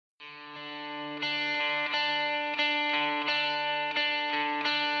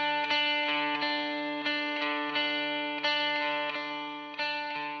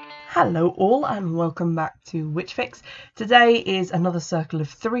Hello all and welcome back to Witchfix. Today is another Circle of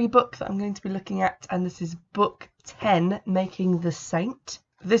 3 book that I'm going to be looking at, and this is book 10, Making the Saint.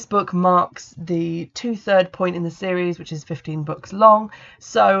 This book marks the 2/3 point in the series, which is 15 books long.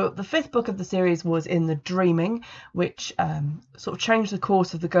 So the 5th book of the series was In the Dreaming, which sort of changed the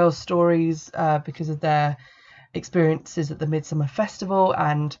course of the girls' stories because of their experiences at the Midsummer Festival,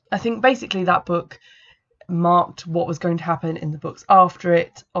 and I think basically that book marked what was going to happen in the books after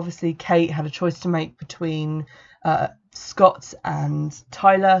it. Obviously Kate had a choice to make between Scott and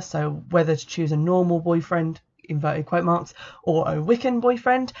Tyler, so whether to choose a normal boyfriend, inverted quote marks, or a Wiccan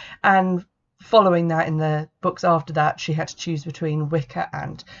boyfriend, and following that in the books after that she had to choose between Wicca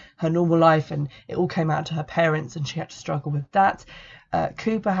and her normal life, and it all came out to her parents and she had to struggle with that.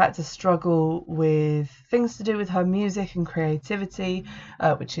 Cooper had to struggle with things to do with her music and creativity,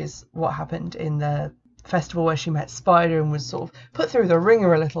 which is what happened in the festival where she met Spider and was sort of put through the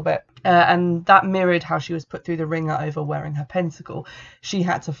ringer a little bit, and that mirrored how she was put through the ringer over wearing her pentacle. She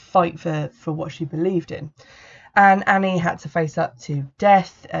had to fight for what she believed in. And Annie had to face up to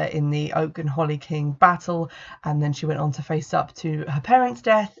death in the Oak and Holly King battle, and then she went on to face up to her parents'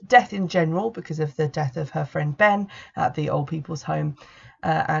 death in general because of the death of her friend Ben at the old people's home,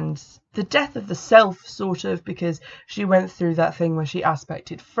 and the death of the self, sort of, because she went through that thing where she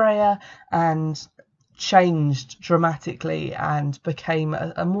aspected Freya and changed dramatically and became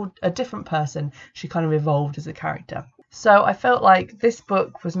a different person. She kind of evolved as a character. So I felt like this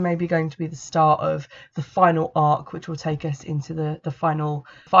book was maybe going to be the start of the final arc, which will take us into the final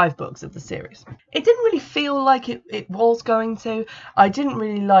 5 books of the series. It didn't really feel like it was going to. I didn't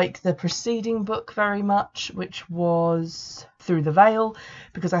really like the preceding book very much, which was Through the Veil,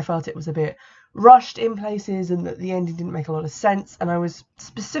 because I felt it was a bit rushed in places and that the ending didn't make a lot of sense, and I was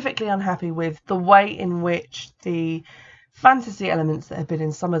specifically unhappy with the way in which the fantasy elements that had been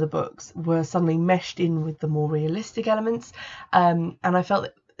in some of the books were suddenly meshed in with the more realistic elements, and I felt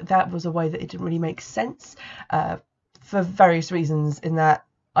that was a way that it didn't really make sense for various reasons, in that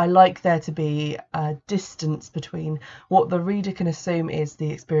I like there to be a distance between what the reader can assume is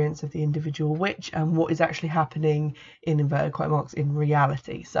the experience of the individual witch and what is actually happening, in inverted quote marks, in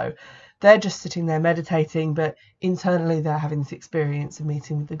reality. So they're just sitting there meditating, but internally they're having this experience of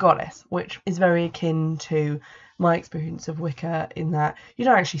meeting with the goddess, which is very akin to my experience of Wicca, in that you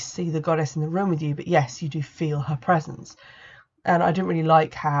don't actually see the goddess in the room with you, but yes, you do feel her presence. And I didn't really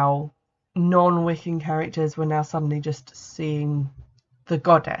like how non-Wiccan characters were now suddenly just seeing the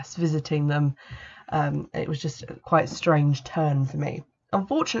goddess visiting them. It was just quite a strange turn for me.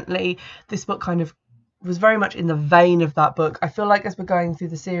 Unfortunately, this book kind of was very much in the vein of that book. I feel like as we're going through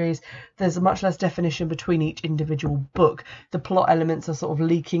the series, there's a much less definition between each individual book. The plot elements are sort of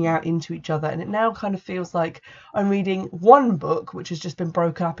leaking out into each other, and it now kind of feels like I'm reading one book which has just been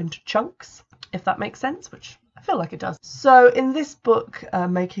broken up into chunks, if that makes sense, which I feel like it does. So in this book,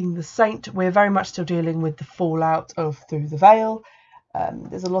 Making the Saint, we're very much still dealing with the fallout of Through the Veil.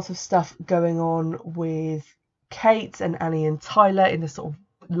 There's a lot of stuff going on with Kate and Annie and Tyler in this sort of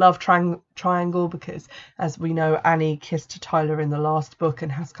love triangle, because as we know, Annie kissed Tyler in the last book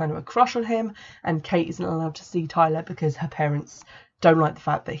and has kind of a crush on him, and Kate isn't allowed to see Tyler because her parents don't like the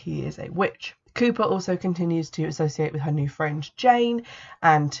fact that he is a witch. Cooper also continues to associate with her new friend Jane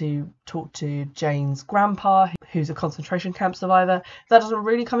and to talk to Jane's grandpa, who's a concentration camp survivor. That doesn't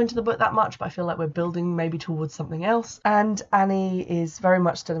really come into the book that much, but I feel like we're building maybe towards something else. And Annie is very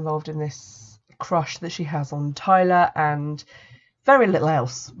much still involved in this crush that she has on Tyler, and very little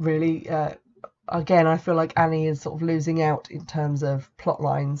else really. Again, I feel like Annie is sort of losing out in terms of plot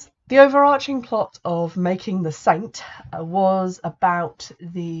lines. The overarching plot of Making the Saint was about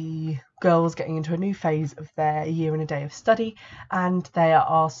the girls getting into a new phase of their year and a day of study, and they are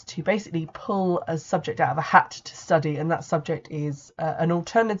asked to basically pull a subject out of a hat to study, and that subject is an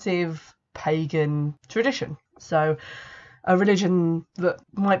alternative pagan tradition. So a religion that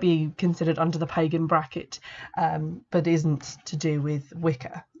might be considered under the pagan bracket, but isn't to do with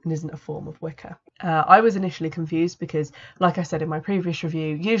Wicca and isn't a form of Wicca. I was initially confused because, like I said in my previous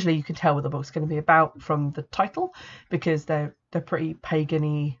review, usually you can tell what the book's going to be about from the title, because they're pretty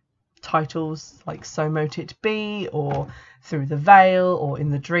pagan-y titles, like So Mote It Be, or Through the Veil, or In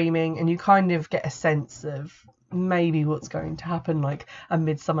the Dreaming, and you kind of get a sense of maybe what's going to happen, like A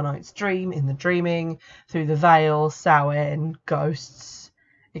Midsummer Night's Dream, In the Dreaming, Through the Veil, Samhain, ghosts,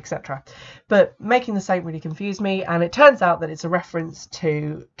 etc. But Making the Saint really confused me, and it turns out that it's a reference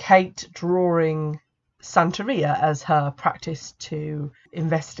to Kate drawing Santeria as her practice to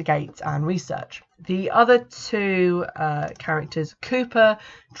investigate and research. The other two characters, Cooper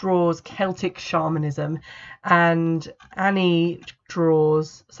draws Celtic shamanism, and Annie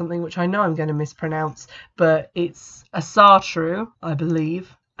draws something which I know I'm going to mispronounce, but it's Asatru, I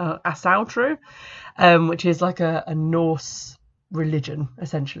believe, Asautru, which is like a Norse religion,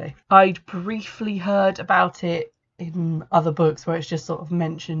 essentially. I'd briefly heard about it in other books where it's just sort of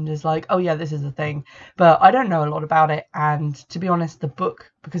mentioned as like, oh yeah, this is a thing, but I don't know a lot about it. And to be honest, the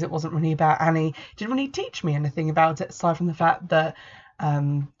book, because it wasn't really about Annie, didn't really teach me anything about it, aside from the fact that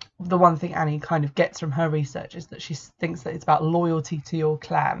the one thing Annie kind of gets from her research is that she thinks that it's about loyalty to your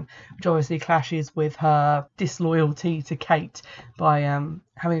clan, which obviously clashes with her disloyalty to Kate by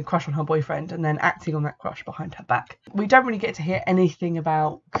having a crush on her boyfriend and then acting on that crush behind her back. We don't really get to hear anything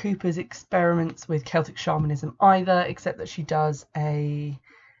about Cooper's experiments with Celtic shamanism either, except that she does a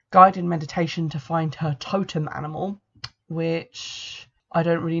guided meditation to find her totem animal, which I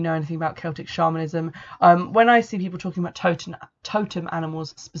don't really know anything about Celtic shamanism. When I see people talking about totem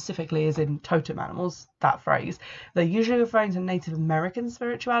animals, specifically as in totem animals, that phrase, they're usually referring to Native American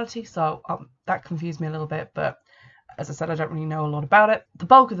spirituality, so that confused me a little bit, but as I said, I don't really know a lot about it. The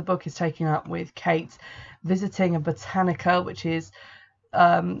bulk of the book is taken up with Kate visiting a botanica, which is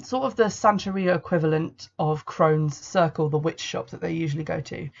sort of the Santeria equivalent of Crone's Circle, the witch shop that they usually go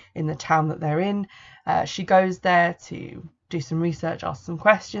to in the town that they're in. She goes there to do some research, ask some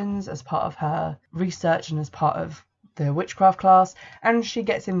questions as part of her research and as part of the witchcraft class, and she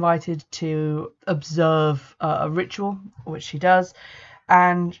gets invited to observe a ritual, which she does,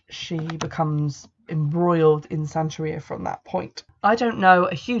 and she becomes embroiled in Santeria from that point. I don't know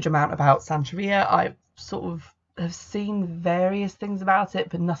a huge amount about Santeria. I sort of have seen various things about it,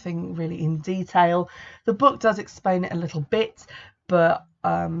 but nothing really in detail. The book does explain it a little bit, but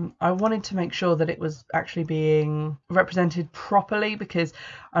I wanted to make sure that it was actually being represented properly, because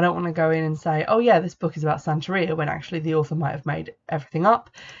I don't want to go in and say, oh yeah, this book is about Santeria, when actually the author might have made everything up,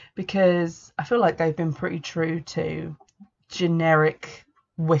 because I feel like they've been pretty true to generic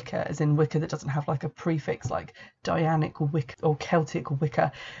Wicca, as in Wicca that doesn't have like a prefix like Dianic Wicca or Celtic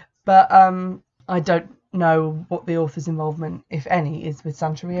Wicca. But I don't know what the author's involvement, if any, is with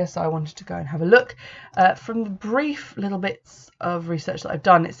Santeria, so I wanted to go and have a look. From the brief little bits of research that I've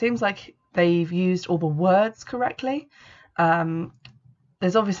done, it seems like they've used all the words correctly.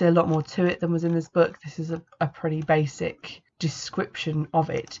 There's obviously a lot more to it than was in this book. This is a pretty basic description of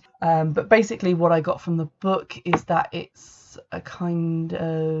it. But basically what I got from the book is that it's a kind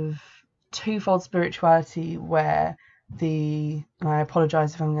of twofold spirituality where and I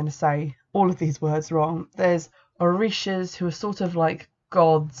apologise if I'm going to say all of these words wrong, there's Orishas, who are sort of like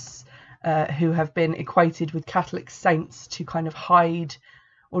gods who have been equated with Catholic saints to kind of hide,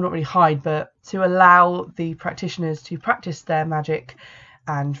 or not really hide, but to allow the practitioners to practice their magic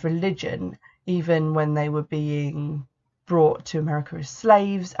and religion even when they were being brought to America as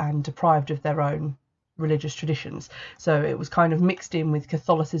slaves and deprived of their own religious traditions. So it was kind of mixed in with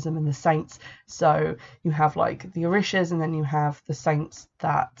Catholicism and the saints. So you have like the Orishas and then you have the saints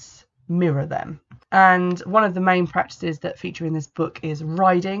that mirror them. And one of the main practices that feature in this book is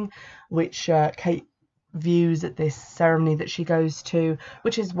riding, which Kate views at this ceremony that she goes to,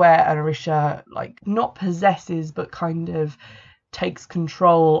 which is where an Orisha like not possesses but kind of takes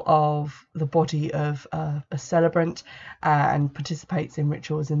control of the body of a celebrant and participates in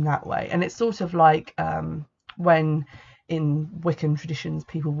rituals in that way. And it's sort of like when in Wiccan traditions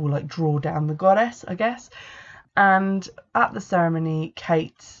people will like draw down the goddess, I guess. And at the ceremony,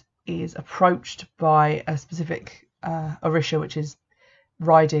 Kate is approached by a specific Orisha, which is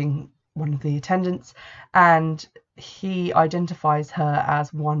riding one of the attendants, and he identifies her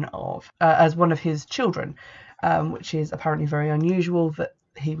as one of his children, which is apparently very unusual that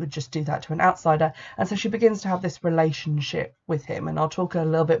he would just do that to an outsider. And so she begins to have this relationship with him, and I'll talk a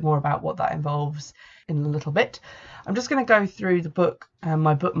little bit more about what that involves in a little bit. I'm just going to go through the book and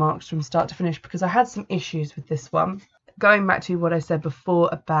my bookmarks from start to finish, because I had some issues with this one. Going back to what I said before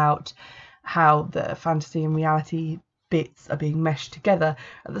about how the fantasy and reality bits are being meshed together,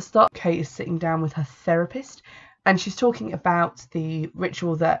 at the start Kate is sitting down with her therapist and she's talking about the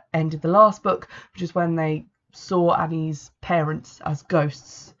ritual that ended the last book, which is when they saw Annie's parents as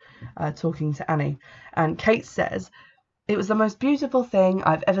ghosts talking to Annie. And Kate says, "It was the most beautiful thing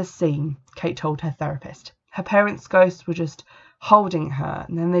I've ever seen," Kate told her therapist. "Her parents' ghosts were just holding her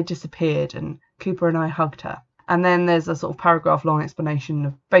and then they disappeared and Cooper and I hugged her." And then there's a sort of paragraph long explanation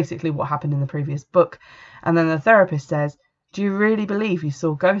of basically what happened in the previous book. And then the therapist says, "Do you really believe you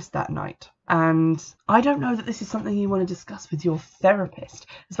saw ghosts that night?" And I don't know that this is something you want to discuss with your therapist,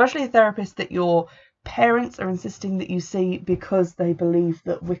 especially a therapist that you're parents are insisting that you see because they believe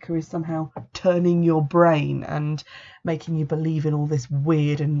that Wicca is somehow turning your brain and making you believe in all this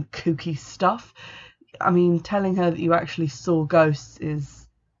weird and kooky stuff. I mean, telling her that you actually saw ghosts is,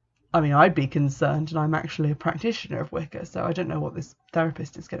 I mean, I'd be concerned, and I'm actually a practitioner of Wicca, so I don't know what this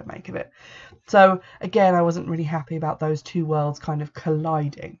therapist is going to make of it. So again, I wasn't really happy about those two worlds kind of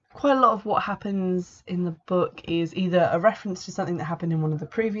colliding. Quite a lot of what happens in the book is either a reference to something that happened in one of the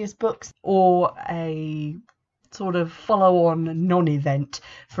previous books or a sort of follow-on non-event.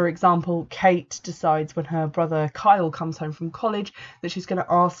 For example, Kate decides when her brother Kyle comes home from college that she's going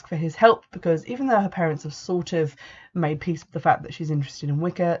to ask for his help, because even though her parents have sort of made peace with the fact that she's interested in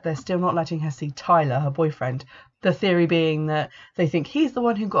Wicca, they're still not letting her see Tyler, her boyfriend. The theory being that they think he's the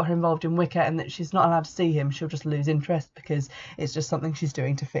one who got her involved in Wicca, and that she's not allowed to see him. She'll just lose interest because it's just something she's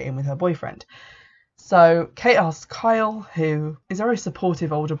doing to fit in with her boyfriend. So Kate asks Kyle, who is a very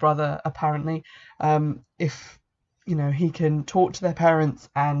supportive older brother apparently, if he can talk to their parents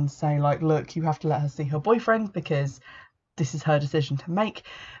and say, like, look, you have to let her see her boyfriend because this is her decision to make.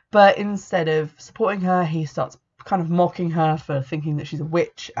 But instead of supporting her, he starts kind of mocking her for thinking that she's a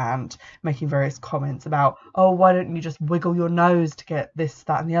witch and making various comments about, oh, why don't you just wiggle your nose to get this,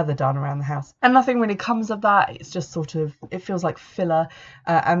 that and the other done around the house. And nothing really comes of that. It's just sort of, it feels like filler,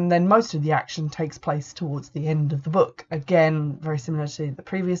 and then most of the action takes place towards the end of the book, again very similar to the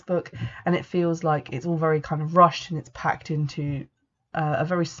previous book, and it feels like it's all very kind of rushed and it's packed into a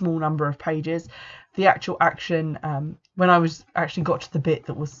very small number of pages. The actual action, when I actually got to the bit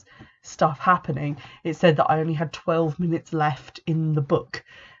that was stuff happening, it said that I only had 12 minutes left in the book,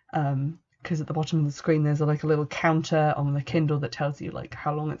 because at the bottom of the screen there's like a little counter on the Kindle that tells you like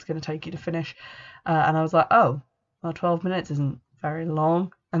how long it's going to take you to finish, and I was like, oh, well, 12 minutes isn't very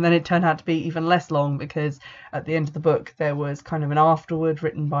long. And then it turned out to be even less long, because at the end of the book there was kind of an afterword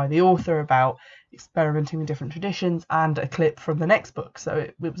written by the author about experimenting with different traditions and a clip from the next book, so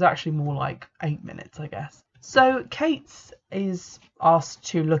it was actually more like 8 minutes, I guess. So Kate is asked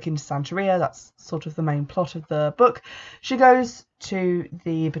to look into Santeria. That's sort of the main plot of the book. She goes to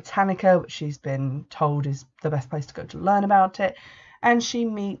the Botanica, which she's been told is the best place to go to learn about it, and she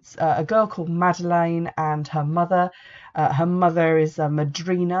meets a girl called Madeleine and her mother. Her mother is a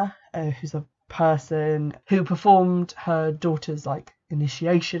Madrina, who's a person who performed her daughter's like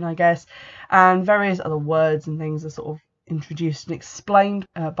initiation, I guess, and various other words and things are sort of introduced and explained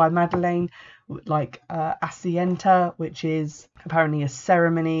by Madeleine, like Asienta, which is apparently a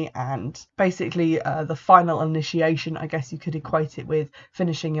ceremony, and basically the final initiation. I guess you could equate it with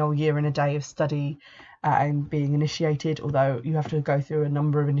finishing your year in a day of study and being initiated, although you have to go through a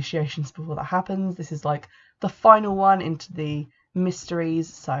number of initiations before that happens. This is like the final one into the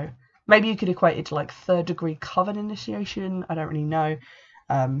mysteries, so maybe you could equate it to like third degree coven initiation. I don't really know.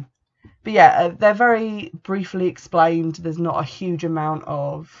 But yeah, they're very briefly explained. There's not a huge amount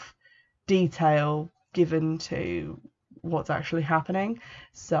of detail given to what's actually happening,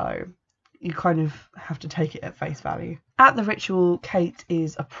 so you kind of have to take it at face value. At the ritual, Kate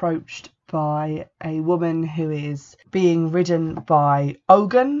is approached by a woman who is being ridden by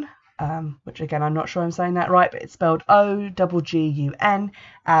Ogun, which again, I'm not sure I'm saying that right, but it's spelled O-G-G-U-N,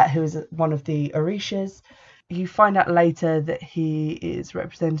 who is one of the Orishas. You find out later that he is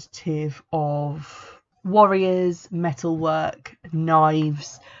representative of warriors, metalwork,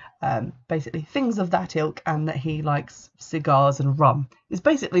 knives, basically things of that ilk, and that he likes cigars and rum. It's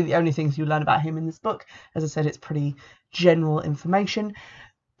basically the only things you learn about him in this book. As I said, it's pretty general information,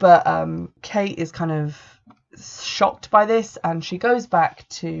 but Kate is kind of shocked by this, and she goes back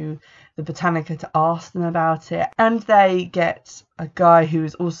to the Botanica to ask them about it, and they get a guy who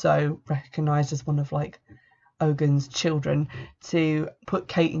is also recognised as one of like Ogun's children to put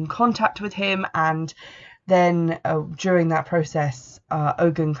Kate in contact with him, and then during that process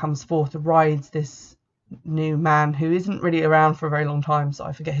Ogun comes forth and rides this new man who isn't really around for a very long time, so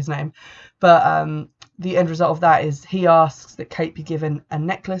I forget his name, but the end result of that is he asks that Kate be given a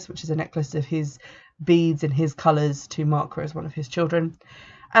necklace, which is a necklace of his beads in his colours to mark her as one of his children.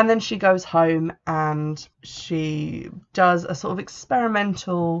 And then she goes home and she does a sort of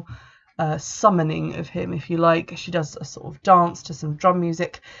experimental summoning of him, if you like. She does a sort of dance to some drum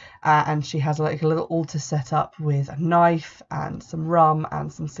music, and she has like a little altar set up with a knife and some rum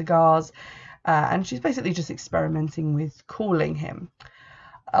and some cigars, and she's basically just experimenting with calling him.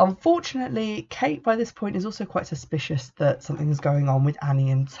 Unfortunately, Kate by this point is also quite suspicious that something is going on with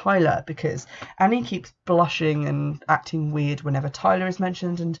Annie and Tyler, because Annie keeps blushing and acting weird whenever Tyler is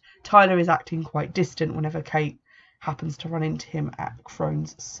mentioned, and Tyler is acting quite distant whenever Kate happens to run into him at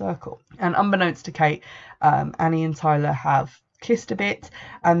Crone's Circle. And unbeknownst to Kate, Annie and Tyler have kissed a bit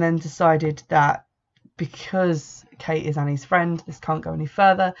and then decided that because Kate is Annie's friend, this can't go any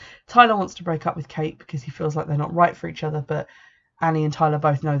further. Tyler wants to break up with Kate because he feels like they're not right for each other, but Annie and Tyler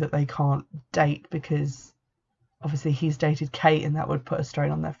both know that they can't date because obviously he's dated Kate and that would put a strain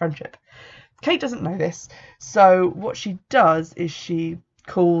on their friendship. Kate doesn't know this, so what she does is she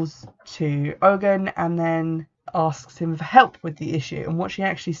calls to Ogun and then asks him for help with the issue. And what she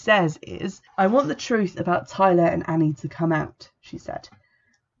actually says is, "I want the truth about Tyler and Annie to come out," she said.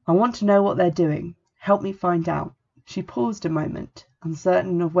 "I want to know what they're doing. Help me find out." She paused a moment,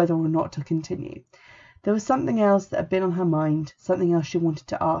 uncertain of whether or not to continue. There was something else that had been on her mind, something else she wanted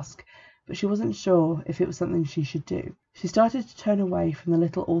to ask, but she wasn't sure if it was something she should do. She started to turn away from the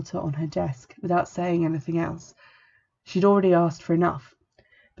little altar on her desk without saying anything else. She'd already asked for enough.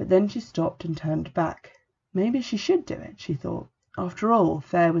 But then she stopped and turned back. Maybe she should do it, she thought. After all,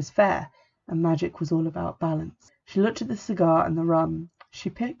 fair was fair, and magic was all about balance. She looked at the cigar and the rum. She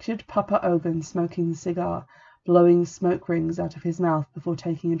pictured Papa Ogun smoking the cigar, blowing smoke rings out of his mouth before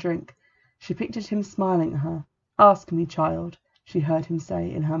taking a drink. She pictured him smiling at her. "Ask me, child," she heard him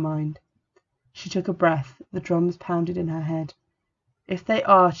say in her mind. She took a breath. The drums pounded in her head. "If they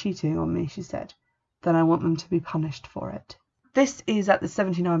are cheating on me," she said, "then I want them to be punished for it." This is at the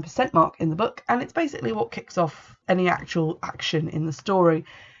 79% mark in the book, and it's basically what kicks off any actual action in the story,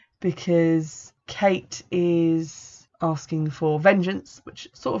 because Kate is asking for vengeance, which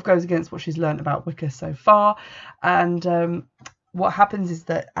sort of goes against what she's learned about Wicca so far. And what happens is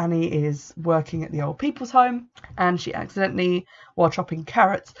that Annie is working at the old people's home, and she accidentally, while chopping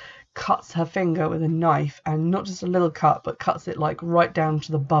carrots, cuts her finger with a knife, and not just a little cut, but cuts it like right down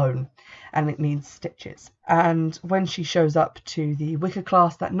to the bone, and it needs stitches. And when she shows up to the Wicca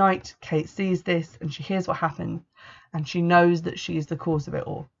class that night, Kate sees this and she hears what happened, and she knows that she's the cause of it,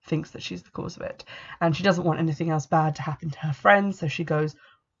 or thinks that she's the cause of it, and she doesn't want anything else bad to happen to her friends, so she goes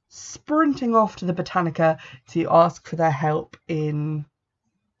sprinting off to the Botanica to ask for their help in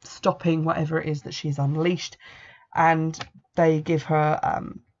stopping whatever it is that she's unleashed. And they give her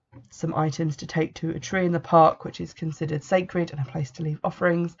some items to take to a tree in the park, which is considered sacred and a place to leave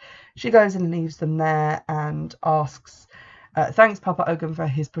offerings. She goes and leaves them there and thanks Papa Ogun for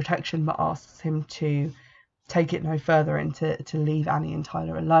his protection, but asks him to take it no further and to leave Annie and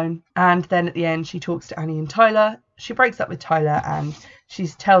Tyler alone. And then at the end, she talks to Annie and Tyler. She breaks up with Tyler and she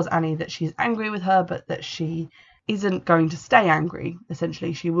tells Annie that she's angry with her, but that she isn't going to stay angry.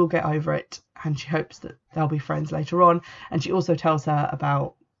 Essentially, she will get over it, and she hopes that they'll be friends later on. And she also tells her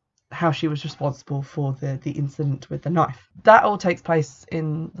about how she was responsible for the incident with the knife. That all takes place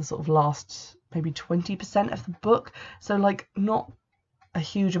in the sort of last maybe 20% of the book, so like not a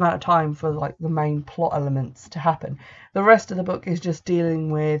huge amount of time for like the main plot elements to happen. The rest of the book is just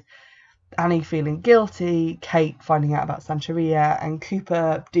dealing with Annie feeling guilty, Kate finding out about Santeria, and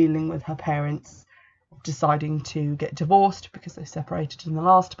Cooper dealing with her parents deciding to get divorced because they separated in the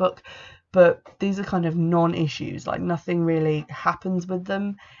last book. But these are kind of non-issues, like nothing really happens with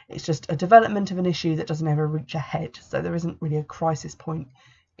them. It's just a development of an issue that doesn't ever reach a head, so there isn't really a crisis point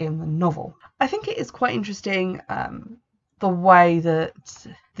in the novel. I think it is quite interesting the way that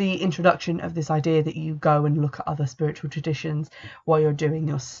the introduction of this idea that you go and look at other spiritual traditions while you're doing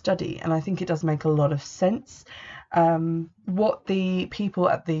your study, and I think it does make a lot of sense. What the people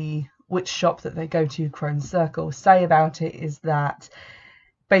at the witch shop that they go to, Crone's Circle, say about it is that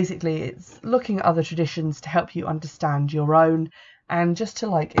basically it's looking at other traditions to help you understand your own, and just to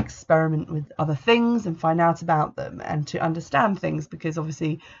like experiment with other things and find out about them and to understand things, because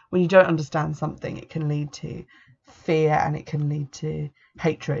obviously when you don't understand something, it can lead to fear and it can lead to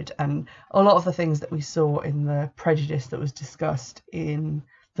hatred, and a lot of the things that we saw in the prejudice that was discussed in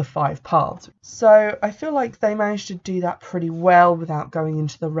the 5 paths. So I feel like they managed to do that pretty well without going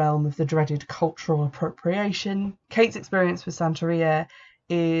into the realm of the dreaded cultural appropriation. Kate's experience with Santeria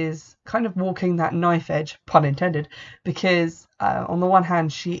is kind of walking that knife edge, pun intended, because on the one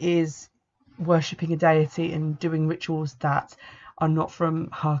hand she is worshipping a deity and doing rituals that are not from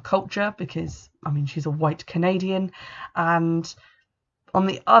her culture, because I mean she's a white Canadian, and on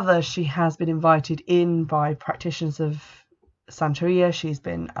the other she has been invited in by practitioners of Santeria. She's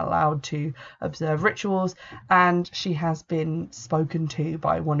been allowed to observe rituals, and she has been spoken to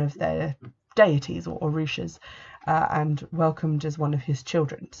by one of their deities or Orishas and welcomed as one of his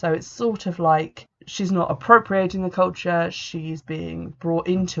children. So it's sort of like she's not appropriating the culture, she's being brought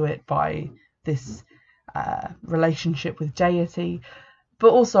into it by this relationship with deity. But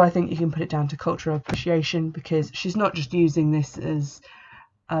also I think you can put it down to cultural appreciation, because she's not just using this as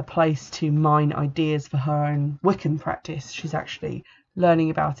a place to mine ideas for her own Wiccan practice. She's actually learning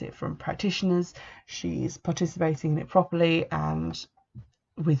about it from practitioners, she's participating in it properly, and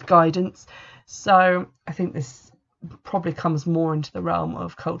with guidance. So I think this probably comes more into the realm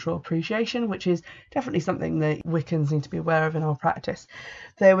of cultural appreciation, which is definitely something that Wiccans need to be aware of in our practice.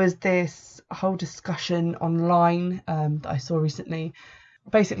 There was this whole discussion online that I saw recently.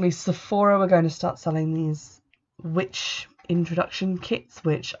 Basically, Sephora were going to start selling these witch introduction kits,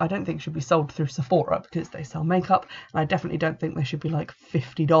 which I don't think should be sold through Sephora because they sell makeup, and I definitely don't think they should be like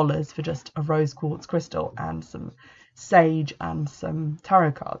 $50 for just a rose quartz crystal and some sage and some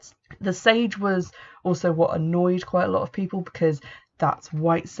tarot cards. The sage was also what annoyed quite a lot of people because that's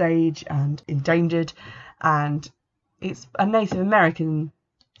white sage and endangered, and it's a Native American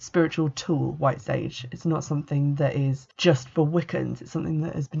spiritual tool, white sage. It's not something that is just for Wiccans. It's something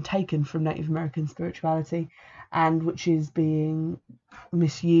that has been taken from Native American spirituality and which is being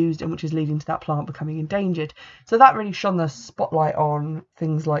misused and which is leading to that plant becoming endangered. So that really shone the spotlight on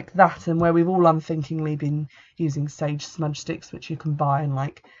things like that, and where we've all unthinkingly been using sage smudge sticks, which you can buy in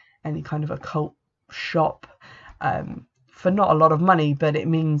like any kind of occult shop for not a lot of money, but it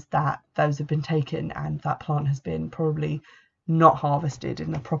means that those have been taken and that plant has been probably not harvested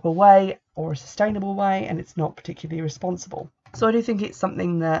in a proper way or a sustainable way, and it's not particularly responsible. So I do think it's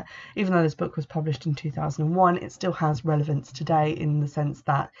something that, even though this book was published in 2001, it still has relevance today, in the sense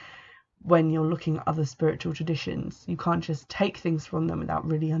that when you're looking at other spiritual traditions, you can't just take things from them without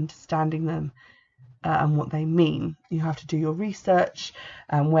really understanding them and what they mean. You have to do your research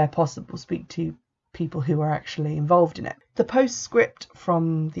and, where possible, speak to people who are actually involved in it. The postscript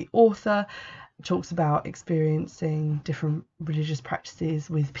from the author talks about experiencing different religious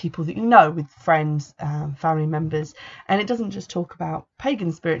practices with people that you know, with friends, family members, and it doesn't just talk about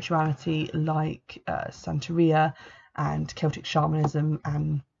pagan spirituality like Santeria and Celtic shamanism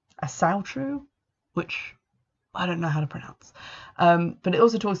and Asautru, which I don't know how to pronounce, but it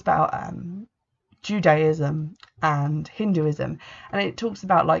also talks about Judaism and Hinduism, and it talks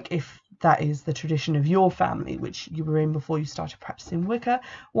about, like, if that is the tradition of your family, which you were in before you started practicing Wicca,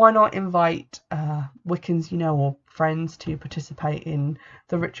 why not invite Wiccans you know or friends to participate in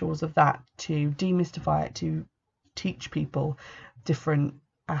the rituals of that, to demystify it, to teach people different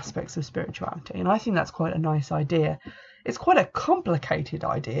aspects of spirituality. And I think that's quite a nice idea. It's quite a complicated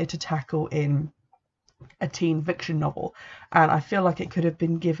idea to tackle in a teen fiction novel, and I feel like it could have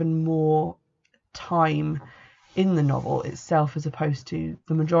been given more time in the novel itself, as opposed to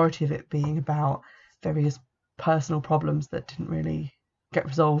the majority of it being about various personal problems that didn't really get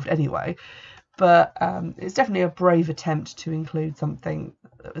resolved anyway. But it's definitely a brave attempt to include something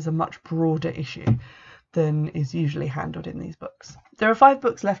that was a much broader issue than is usually handled in these books. There are 5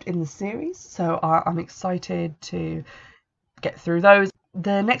 books left in the series, so I'm excited to get through those.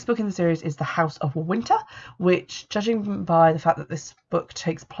 The next book in the series is The House of Winter, which, judging by the fact that this book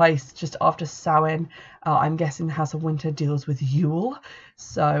takes place just after Samhain, I'm guessing The House of Winter deals with Yule.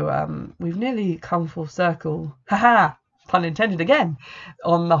 So we've nearly come full circle, haha, pun intended again,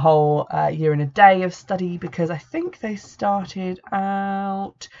 on the whole year and a day of study, because I think they started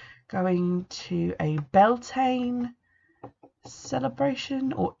out going to a Beltane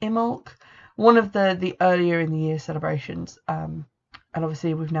celebration or Imbolc, one of the earlier in the year celebrations. And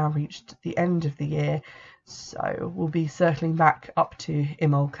obviously we've now reached the end of the year, so we'll be circling back up to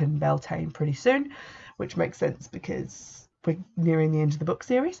Imbolc and Beltane pretty soon, which makes sense because we're nearing the end of the book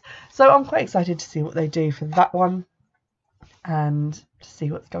series. So I'm quite excited to see what they do for that one and to see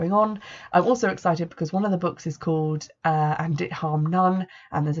what's going on. I'm also excited because one of the books is called And It Harm None,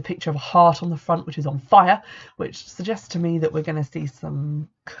 and there's a picture of a heart on the front which is on fire, which suggests to me that we're going to see some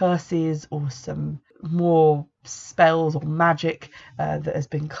curses or some more spells or magic that has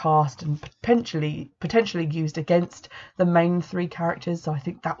been cast and potentially used against the main 3 characters. So I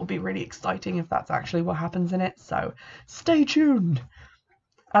think that will be really exciting if that's actually what happens in it. So stay tuned.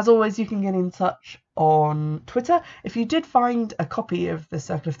 As always, you can get in touch on Twitter. If you did find a copy of the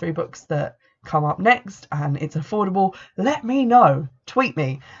Circle of 3 books that come up next and it's affordable, let me know. Tweet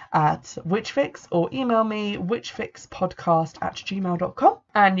me at Witchfix or email me witchfixpodcast@gmail.com.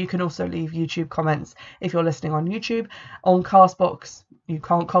 And you can also leave YouTube comments if you're listening on YouTube. On Castbox, you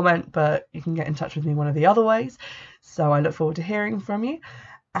can't comment, but you can get in touch with me one of the other ways. So I look forward to hearing from you,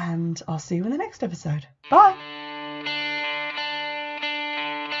 and I'll see you in the next episode. Bye!